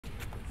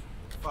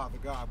Father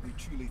God, we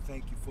truly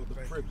thank you for the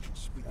privilege.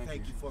 We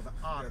thank you for the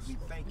honor. Yes, we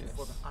Lord. thank you Yes.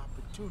 for the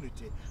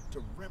opportunity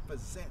to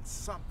represent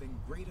something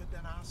greater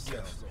than ourselves.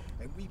 Yes, Lord.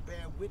 And we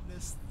bear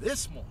witness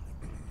this morning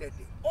that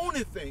the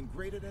only thing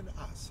greater than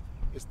us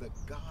is the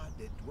God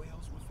that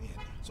dwells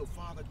within. So,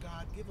 Father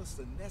God, give us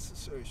the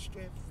necessary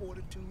strength,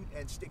 fortitude,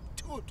 and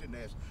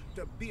stick-to-itiveness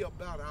to be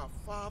about our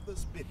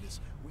Father's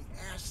business. We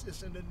ask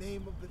this in the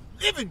name of the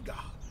living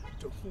God,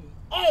 to whom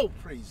all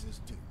praise is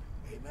due.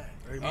 Amen.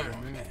 Amen.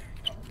 Amen.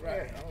 All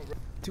right.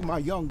 To my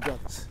young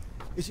brothers,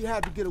 is you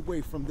have to get away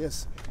from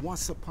this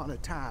once upon a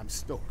time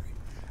story.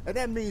 And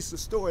that means the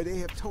story they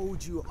have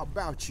told you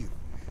about you.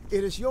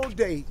 It is your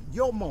day,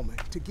 your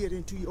moment to get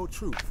into your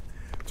truth,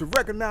 to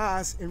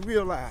recognize and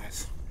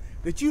realize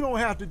that you don't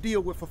have to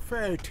deal with a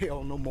fairy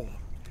tale no more.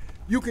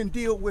 You can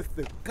deal with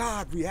the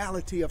God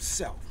reality of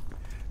self,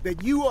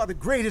 that you are the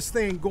greatest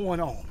thing going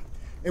on.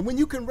 And when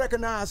you can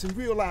recognize and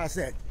realize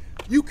that,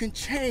 you can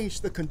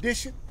change the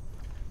condition,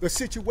 the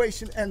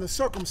situation, and the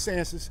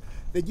circumstances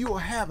that you are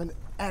having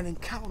an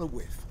encounter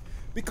with.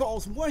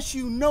 Because once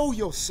you know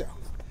yourself,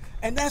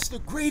 and that's the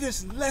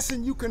greatest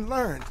lesson you can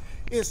learn,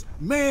 is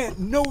man,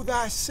 know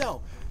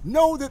thyself.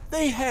 Know that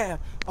they have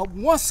a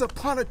once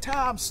upon a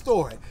time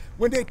story.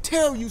 When they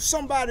tell you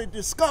somebody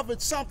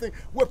discovered something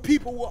where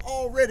people were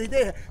already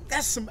there,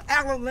 that's some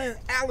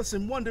Alice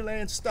in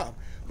Wonderland stuff.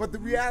 But the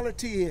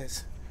reality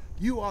is,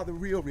 you are the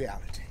real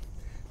reality.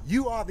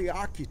 You are the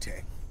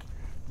architect.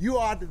 You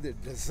are the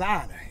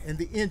designer and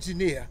the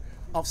engineer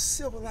of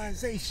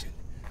civilization.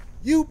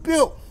 You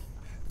built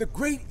the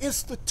great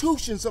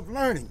institutions of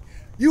learning.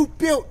 You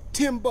built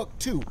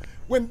Timbuktu.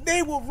 When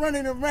they were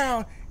running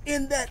around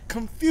in that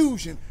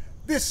confusion,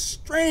 this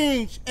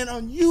strange and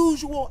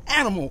unusual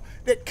animal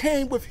that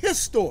came with his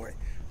story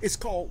is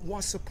called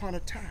Once Upon a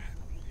Time.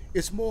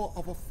 It's more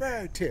of a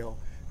fairy tale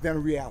than a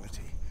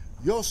reality.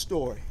 Your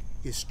story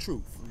is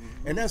truth.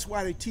 And that's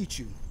why they teach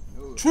you,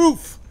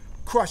 truth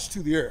crushed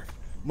to the earth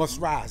must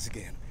rise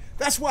again.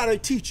 That's why they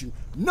teach you,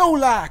 no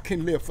lie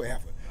can live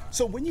forever.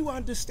 So when you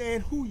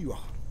understand who you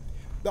are,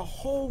 the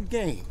whole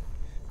game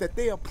that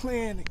they are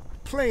playing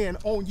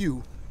on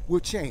you will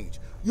change.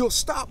 You'll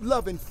stop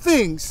loving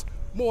things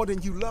more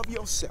than you love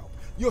yourself.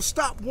 You'll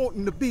stop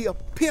wanting to be a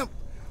pimp,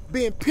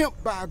 being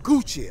pimped by a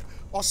Gucci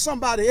or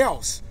somebody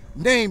else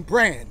name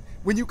brand,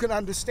 when you can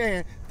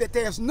understand that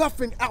there's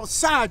nothing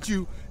outside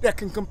you that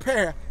can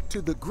compare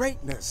to the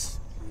greatness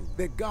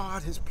that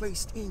God has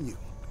placed in you.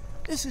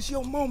 This is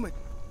your moment,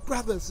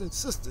 brothers and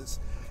sisters.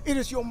 It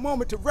is your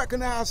moment to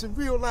recognize and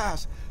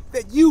realize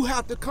that you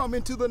have to come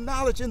into the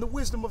knowledge and the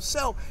wisdom of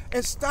self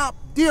and stop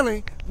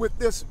dealing with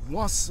this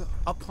once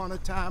upon a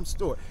time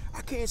story.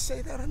 I can't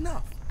say that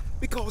enough,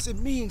 because it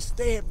means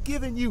they have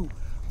given you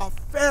a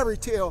fairy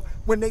tale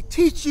when they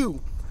teach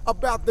you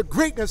about the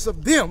greatness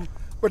of them,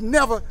 but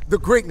never the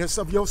greatness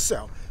of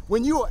yourself.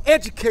 When you are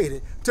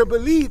educated to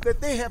believe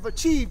that they have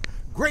achieved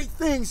great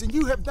things and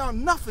you have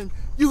done nothing,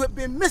 you have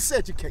been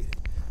miseducated,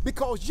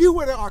 because you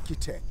were the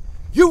architect,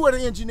 you were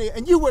the engineer,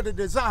 and you were the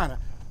designer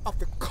of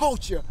the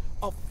culture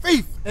of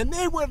faith, and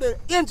they were the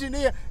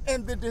engineer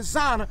and the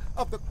designer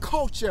of the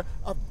culture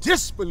of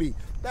disbelief.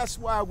 That's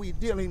why we're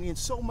dealing in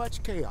so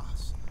much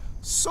chaos,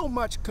 so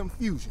much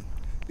confusion,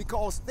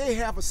 because they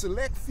have a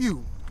select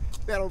few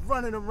that are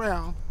running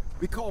around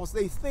because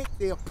they think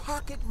they're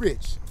pocket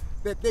rich,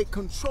 that they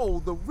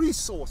control the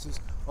resources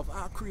of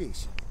our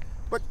creation.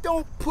 But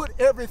don't put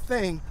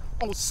everything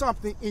on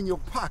something in your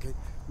pocket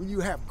when you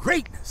have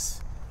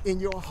greatness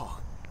in your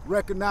heart.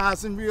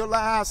 Recognize and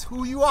realize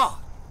who you are.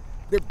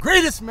 The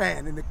greatest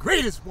man and the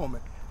greatest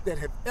woman that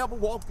have ever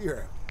walked the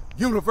earth.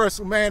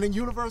 Universal man and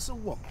universal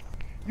woman.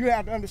 You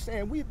have to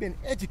understand, we've been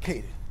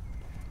educated.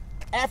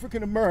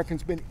 African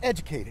Americans been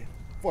educated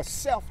for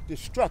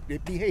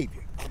self-destructive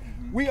behavior.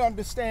 We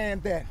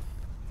understand that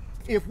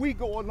if we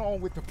go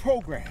along with the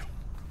program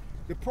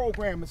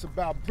is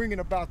about bringing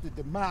about the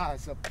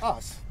demise of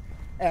us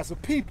as a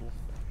people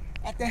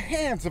at the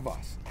hands of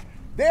us.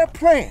 Their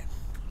plan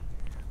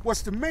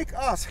was to make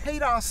us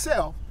hate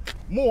ourselves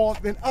more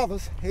than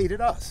others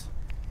hated us.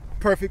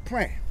 Perfect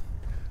plan.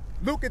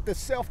 Look at the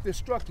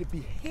self-destructive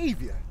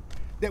behavior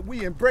that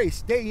we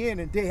embrace day in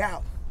and day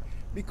out,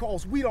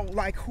 because we don't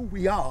like who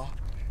we are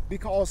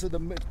because of the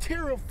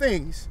material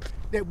things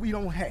that we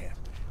don't have.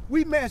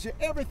 We measure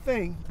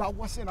everything by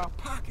what's in our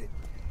pocket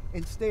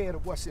instead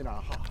of what's in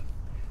our heart.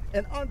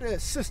 And under a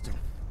system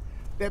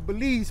that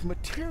believes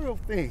material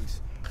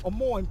things are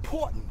more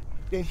important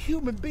than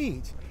human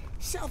beings,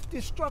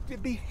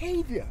 self-destructive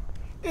behavior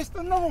is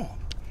the norm.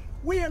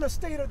 We're in a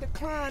state of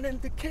decline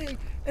and decay,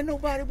 and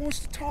nobody wants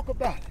to talk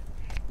about it.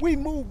 We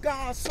move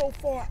God so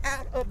far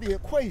out of the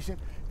equation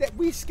that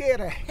we scared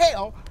the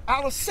hell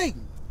out of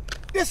Satan.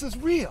 This is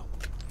real.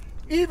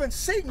 Even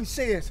Satan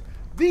says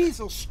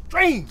these are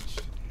strange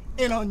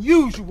and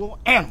unusual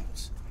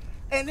animals.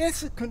 And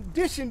it's a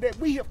condition that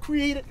we have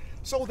created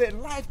so that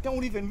life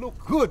don't even look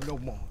good no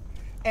more.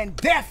 And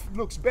death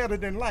looks better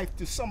than life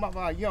to some of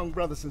our young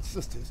brothers and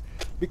sisters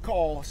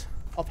because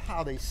of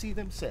how they see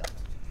themselves.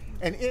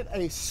 And in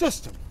a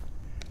system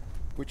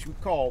which we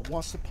call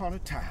Once Upon a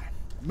Time,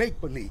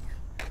 make-believe.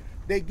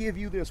 They give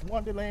you this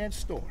Wonderland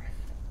story,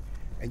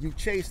 and you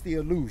chase the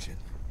illusion,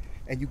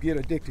 and you get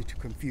addicted to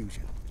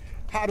confusion.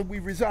 How do we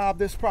resolve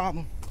this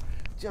problem?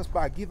 Just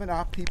by giving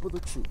our people the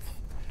truth.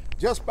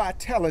 Just by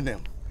telling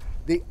them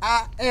the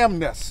I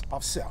amness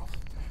of self.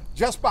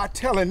 Just by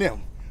telling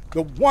them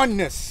the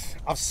oneness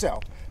of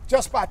self.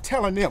 Just by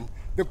telling them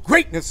the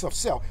greatness of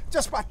self.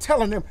 Just by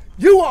telling them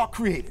you are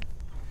created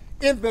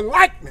in the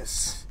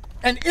likeness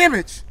and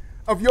image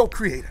of your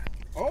Creator.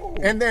 Oh.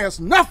 And there's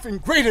nothing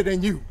greater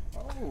than you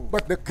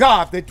but the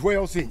God that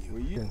dwells in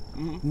you.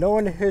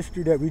 Knowing the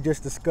history that we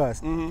just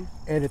discussed and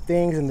the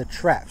things and the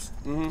traps.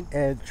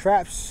 And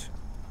traps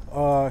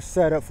are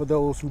set up for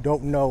those who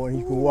don't know, and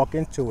you can walk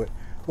into it.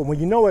 But when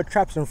you know a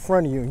trap's in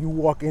front of you and you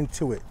walk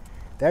into it,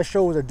 that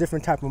shows a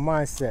different type of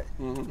mindset.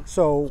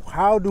 So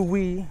how do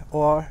we,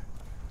 or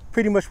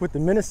pretty much what the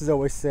ministers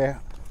always say,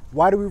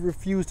 why do we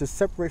refuse to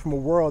separate from a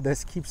world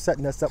that keeps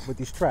setting us up with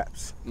these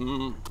traps?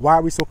 Why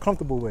are we so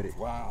comfortable with it?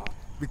 Wow.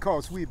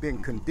 Because we've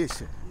been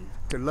conditioned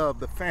to love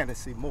the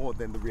fantasy more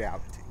than the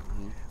reality.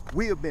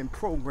 We have been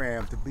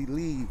programmed to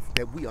believe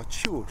that we are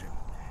children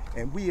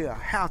and we are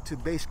how to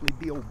basically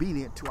be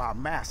obedient to our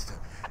master.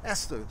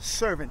 That's the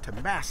servant to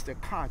master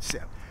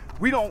concept.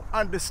 We don't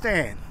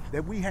understand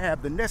that we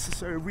have the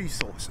necessary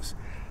resources,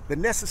 the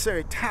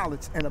necessary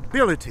talents and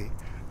ability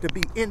to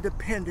be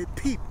independent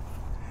people.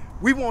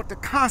 We want to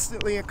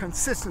constantly and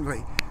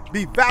consistently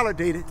be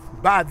validated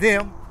by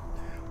them,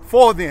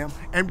 for them,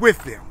 and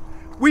with them.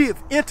 We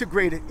have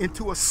integrated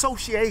into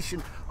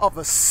association of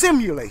a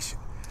simulation.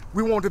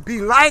 We want to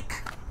be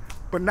like,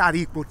 but not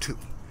equal to.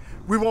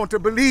 We want to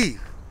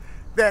believe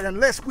that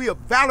unless we are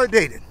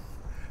validated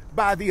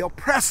by the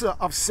oppressor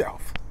of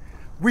self,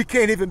 we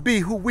can't even be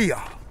who we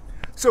are.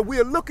 So we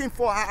are looking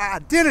for our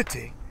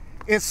identity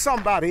in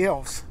somebody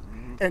else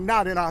and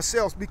not in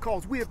ourselves,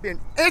 because we have been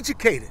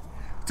educated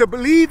to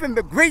believe in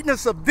the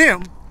greatness of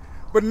them,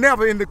 but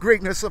never in the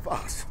greatness of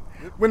us.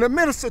 When the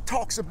minister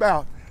talks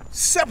about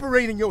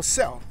separating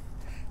yourself,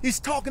 he's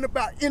talking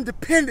about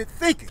independent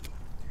thinking,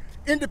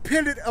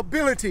 independent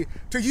ability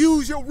to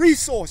use your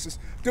resources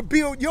to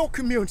build your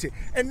community,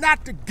 and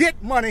not to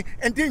get money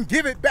and then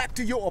give it back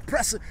to your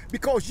oppressor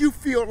because you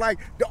feel like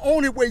the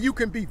only way you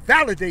can be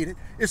validated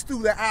is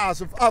through the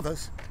eyes of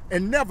others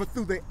and never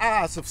through the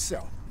eyes of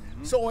self.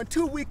 So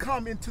until we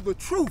come into the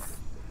truth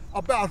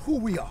about who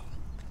we are,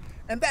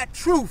 and that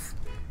truth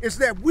is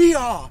that we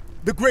are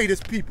the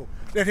greatest people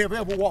that have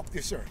ever walked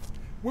this earth.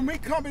 When we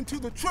come into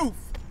the truth,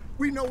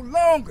 we no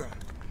longer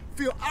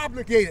feel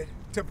obligated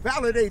to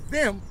validate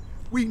them.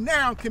 We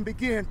now can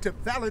begin to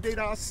validate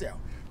ourselves.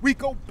 We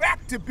go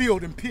back to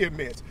building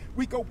pyramids.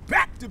 We go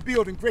back to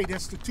building great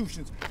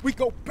institutions. We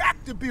go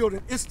back to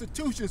building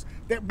institutions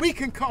that we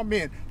can come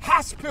in,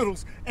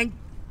 hospitals and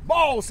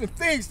malls and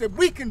things that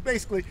we can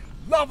basically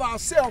love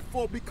ourselves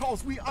for,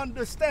 because we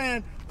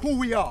understand who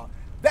we are.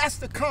 That's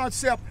the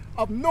concept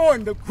of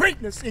knowing the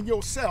greatness in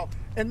yourself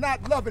and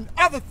not loving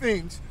other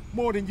things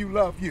more than you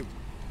love you.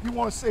 You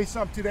want to say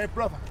something to that,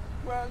 brother?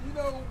 Well, you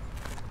know,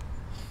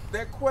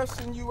 that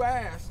question you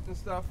asked and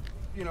stuff,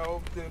 you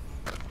know,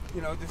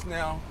 just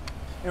now,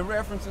 in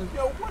references,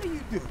 what do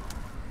you do?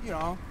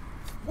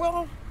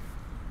 Well,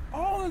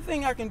 all the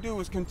thing I can do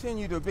is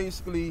continue to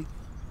basically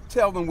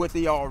tell them what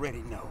they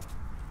already know.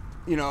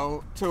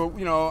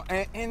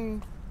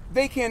 And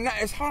they cannot,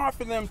 it's hard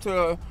for them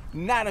to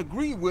not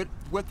agree with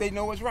what they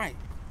know is right.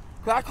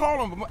 Because I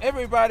call them,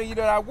 everybody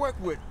that I work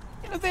with,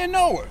 they're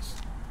knowers.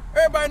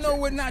 Everybody knows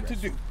what not to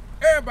do.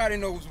 Everybody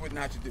knows what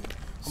not to do.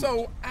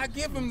 So I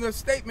give them the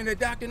statement that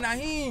Dr.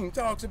 Naheem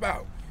talks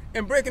about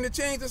in Breaking the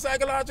Chains of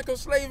Psychological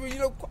Slavery.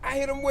 I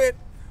hit them with,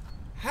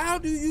 how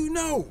do you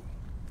know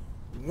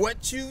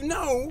what you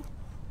know,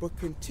 but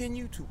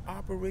continue to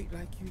operate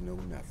like you know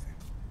nothing?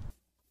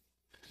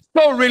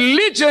 So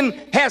religion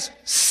has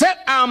set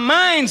our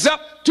minds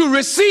up to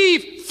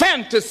receive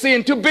fantasy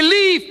and to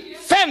believe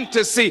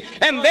fantasy,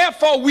 and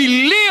therefore we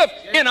live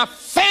in a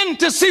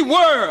fantasy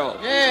world.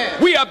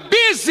 We are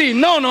busy,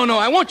 no,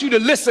 I want you to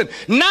listen,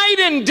 night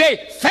and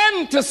day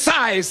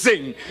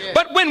fantasizing.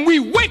 But when we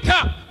wake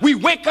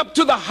up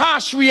to the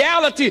harsh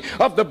reality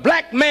of the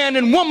black man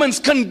and woman's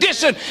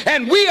condition,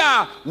 and we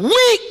are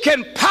weak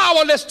and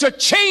powerless to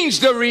change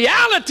the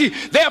reality.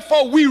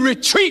 Therefore we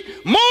retreat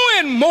more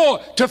and more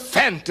to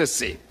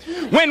fantasy.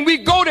 When we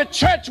go to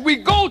church, we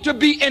go to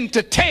be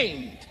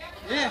entertained.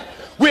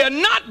 We're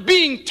not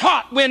being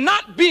taught, we're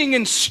not being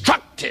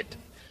instructed.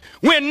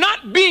 We're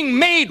not being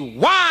made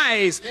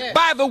wise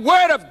by the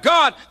word of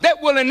God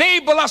that will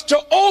enable us to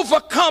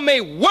overcome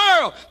a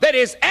world that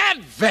is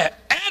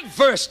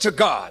adverse to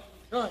God,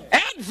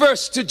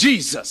 adverse to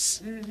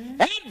Jesus,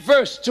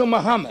 adverse to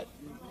Muhammad,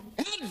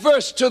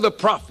 adverse to the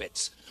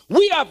prophets.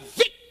 We are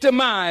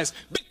victimized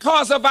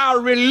because of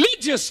our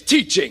religious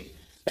teaching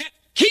that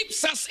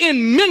keeps us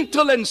in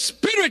mental and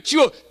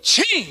spiritual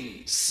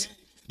chains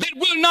that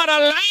will not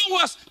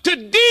allow us to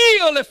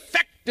deal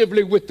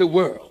effectively with the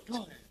world.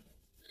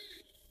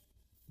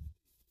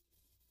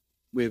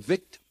 We're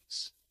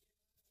victims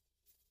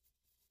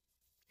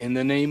in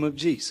the name of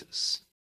Jesus.